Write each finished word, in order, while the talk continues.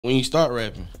When you start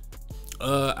rapping?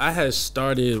 I had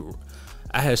started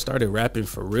rapping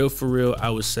for real, I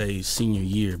would say senior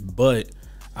year, but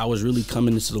I was really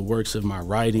coming into the works of my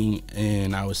writing,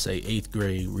 and I would say 8th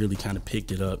grade really kind of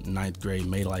picked it up. 9th grade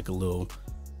made like a little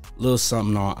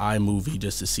something on iMovie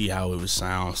just to see how it would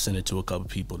sound, sent it to a couple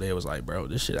people. They was like, bro,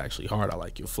 this shit actually hard, I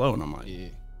like your flow. And I'm like, yeah,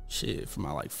 shit, for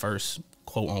my like first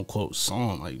quote unquote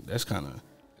song, like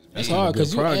that's hard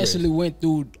because you actually went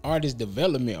through artist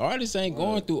development. Artists ain't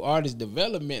going through artist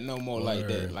development no more like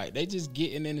that. Like they just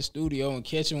getting in the studio and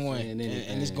catching one, and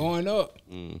it's going up.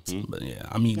 But yeah,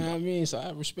 I mean, you know what I mean. So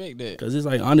I respect that, because it's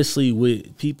like, honestly,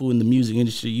 with people in the music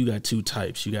industry, you got two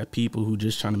types. You got people who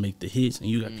just trying to make the hits, and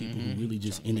you got people who really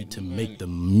just in it to make the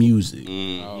music.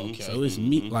 Okay. So it's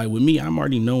me. Like with me, I'm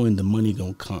already knowing the money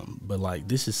gonna come, but like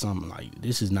this is something, like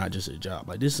this is not just a job.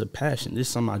 Like this is a passion. This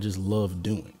is something I just love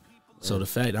doing. So the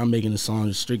fact I'm making a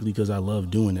song strictly because I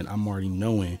love doing it, I'm already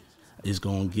knowing it's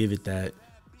going to give it that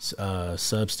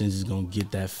substance, is going to get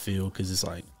that feel, because it's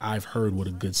like I've heard what a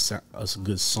good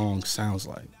song sounds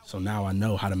like. So now I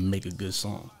know how to make a good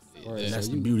song. Right. And that's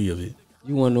the beauty of it.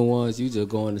 You one of the ones, you just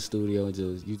go in the studio and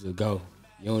you just go.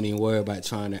 You don't even worry about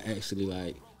trying to actually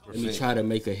like, let me try to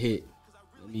make a hit.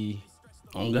 Let me.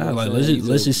 Oh God, like let's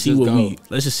just see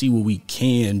what we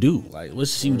can do. Like let's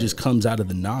see what just comes out of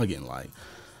the noggin. Like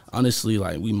honestly,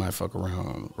 like we might fuck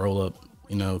around, roll up,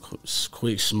 you know,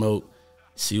 quick smoke,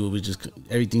 see what we just,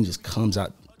 everything just come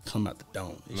out the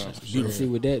dome. It's just beautiful. See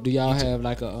with that, do y'all have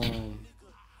like a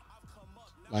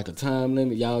time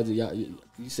limit? Y'all you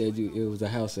said it was a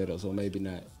house setup, so maybe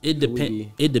not. It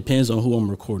depends on who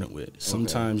I'm recording with.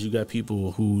 Sometimes you got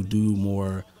people who do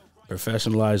more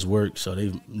professionalized work, so they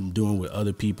doing with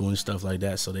other people and stuff like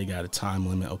that, so they got a time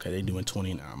limit. Okay, they doing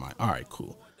 20 an hour. I'm like, all right,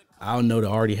 cool. I'll know to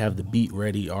already have the beat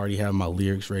ready, already have my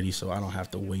lyrics ready, so I don't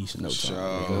have to waste no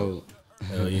time.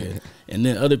 Hell yeah. And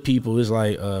then other people, it's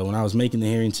like when I was making the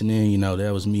Harrington Inn, you know,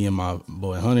 that was me and my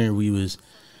boy Hunter. We was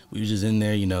just in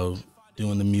there, you know,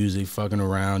 doing the music, fucking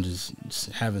around,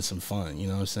 just having some fun, you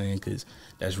know what I'm saying? Because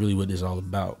that's really what this all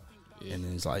about. Yeah. And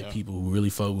then it's like people who really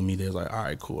fuck with me, they're like, all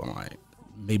right, cool. I'm like,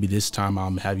 maybe this time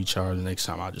I'll have you charge, the next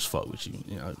time I'll just fuck with you,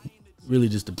 you know. Really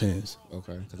just depends.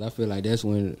 Okay, because I feel like that's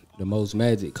when the most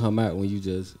magic come out, when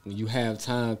you have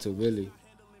time to really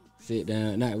sit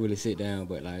down, not really sit down,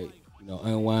 but like, you know,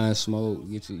 unwind, smoke,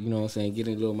 get you know what I'm saying, get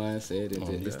in a little mindset, and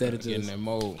instead of just getting that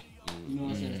mode. You know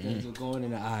what I'm saying? Instead of just going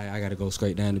in the I gotta go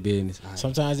straight down to business.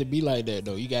 Sometimes it be like that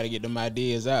though. You gotta get them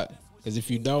ideas out, because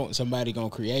if you don't, somebody gonna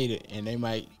create it, and they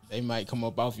might come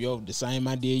up off the same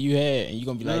idea you had, and you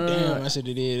gonna be like, damn, I should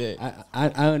have did that. I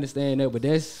understand that, but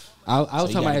that's. I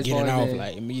was talking about as far as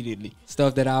like immediately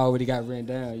stuff that I already got written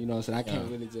down. You know what I'm saying? I can't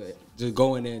really just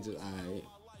go in there and just, all right, let me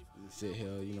sit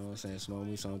here, you know what I'm saying, smoke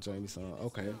me some, drink me some.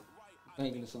 Okay, I'm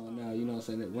thinking the song now, you know what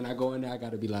I'm saying? When I go in there, I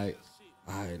got to be like,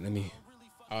 all right, let me.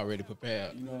 Already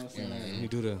prepared. You know what I'm saying? Like, let me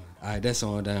do all right, that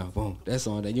song down, boom, that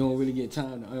song down. You don't really get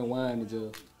time to unwind and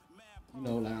just, you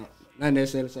know, like, not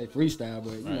necessarily say freestyle,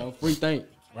 but, you know, free think.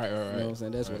 Right. You know what I'm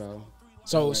saying? That's what I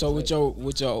So with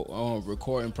your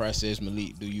recording process,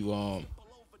 Malik, do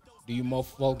you more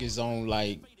focus on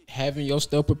like having your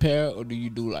stuff prepared, or do you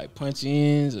do like punch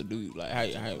ins, or do you like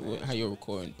how your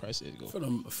recording process go?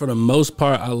 For the most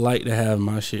part, I like to have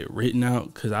my shit written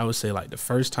out, because I would say like the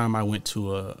first time I went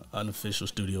to a unofficial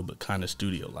studio but kind of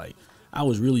studio, like I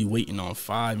was really waiting on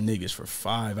 5 niggas for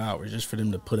 5 hours just for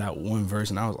them to put out one verse,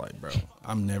 and I was like, bro,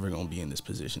 I'm never gonna be in this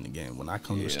position again. When I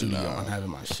come to the studio, I'm having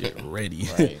my shit ready.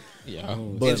 Right. Yeah.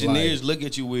 But engineers look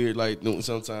at you weird, like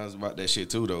sometimes about that shit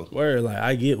too, though. Where like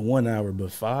I get 1 hour,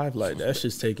 but 5, like that's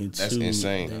just taking that's too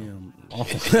insane. Damn.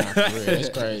 That's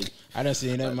crazy. I done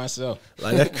seen that myself.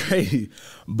 Like that's crazy.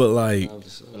 But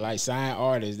like signed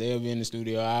artists, they'll be in the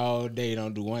studio all day,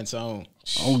 don't do one song.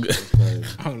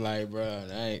 I'm like, bro,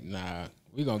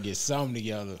 we gonna get something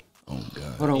together. Oh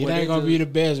God. Hold on, it ain't gonna be the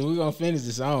best, but we gonna finish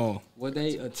the song. Were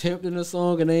they attempting a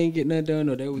song and they ain't getting that done,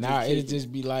 or they would just it'll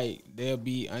just be like they'll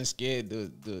be unscared.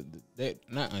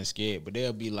 Not unscared, but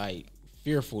they'll be like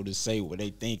fearful to say what they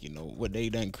thinking or what they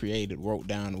done created, wrote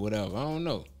down, or whatever. I don't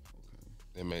know.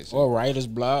 That makes sense. Or writer's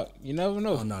block. You never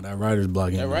know. Oh no, that writer's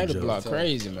block. That writer's block,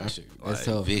 crazy man. That's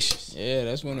tough. Vicious. Yeah,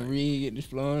 that's when the read get the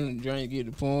flowing, the drink get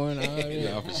the pouring.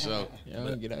 Yeah, for sure.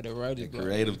 Y'all get out there writer's block.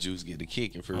 Creative juice get the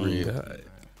kicking for real. God.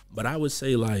 But I would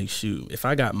say, like, shoot, if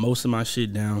I got most of my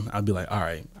shit down, I'd be like, all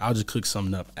right, I'll just cook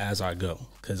something up as I go,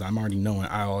 because I'm already knowing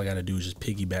all I got to do is just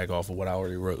piggyback off of what I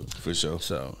already wrote. For sure.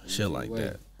 So, shit like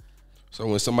that. So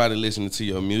when somebody listening to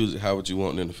your music, how would you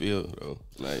want them to feel, though?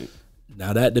 Like,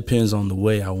 now, that depends on the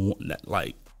way I want that.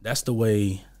 Like, that's the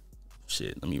way,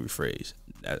 shit, let me rephrase.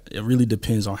 it really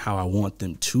depends on how I want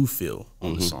them to feel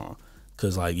on the song.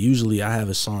 Cause like usually I have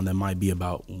a song that might be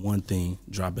about one thing,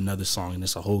 drop another song, and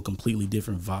it's a whole completely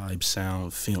different vibe,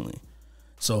 sound, feeling.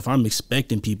 So if I'm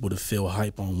expecting people to feel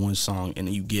hype on one song and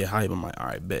then you get hype, I'm like, all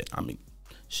right, bet. I mean,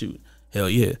 shoot, hell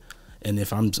yeah. And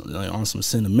if I'm like on some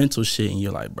sentimental shit and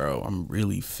you're like, bro, I'm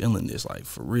really feeling this, like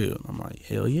for real, I'm like,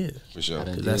 hell yeah, For sure.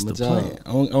 because that's the plan.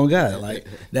 Oh God, like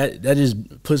that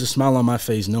just puts a smile on my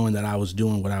face knowing that I was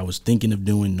doing what I was thinking of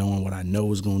doing, knowing what I know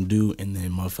was gonna do, and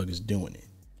then motherfuckers doing it,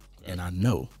 and I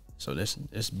know. So that's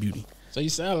beauty. So you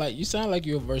sound like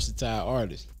you're a versatile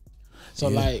artist. So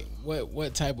like,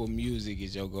 what type of music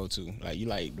is your go-to? Like, you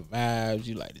like the vibes,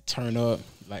 you like the turn up,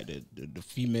 you like the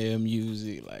female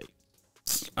music, like.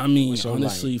 I mean,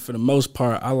 honestly, for the most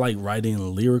part, I like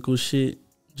writing lyrical shit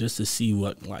just to see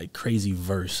what like crazy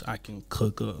verse I can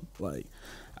cook up. Like,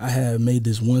 I have made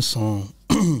this one song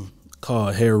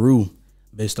called Heru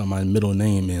based on my middle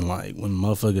name, and like when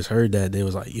motherfuckers heard that, they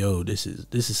was like, "Yo, this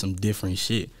is some different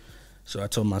shit." So I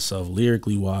told myself,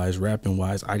 lyrically wise, rapping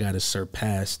wise, I gotta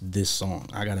surpass this song.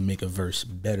 I gotta make a verse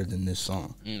better than this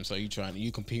song. So you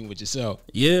competing with yourself?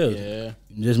 Yeah.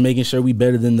 Just making sure we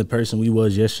better than the person we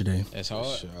was yesterday. That's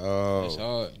hard. Sure. That's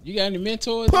hard. You got any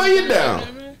mentors? Pull you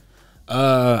down.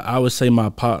 I would say my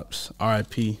pops,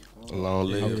 R.I.P. Long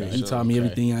live. Okay. He taught me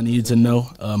everything I needed to know.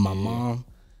 My mom,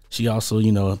 she also,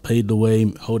 paid the way,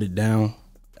 hold it down,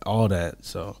 all that.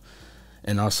 So,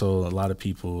 and also a lot of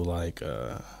people like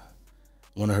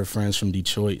one of her friends from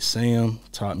Detroit, Sam,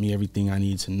 taught me everything I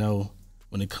need to know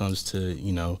when it comes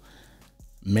to,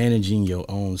 managing your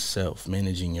own self,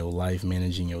 managing your life,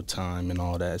 managing your time and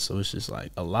all that. So it's just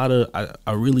like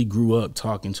I really grew up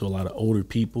talking to a lot of older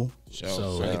people. Sure.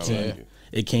 So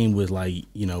it came with like,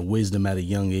 wisdom at a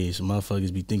young age.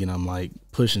 Motherfuckers be thinking I'm like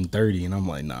pushing 30 and I'm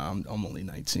like, nah, I'm only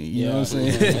 19. You know what I'm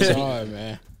saying? That's hard,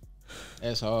 man.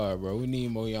 That's hard, bro. We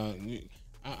need more young.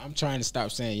 I'm trying to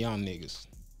stop saying young niggas.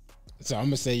 So I'm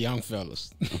gonna say young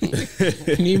fellas.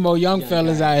 Need more young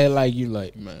fellas out here like you,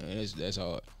 like, man. That's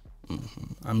hard.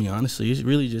 I mean, honestly, it's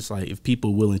really just like if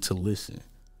people willing to listen.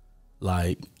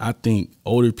 Like, I think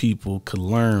older people could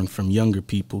learn from younger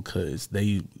people because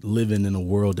they living in a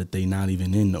world that they not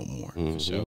even in no more. For sure.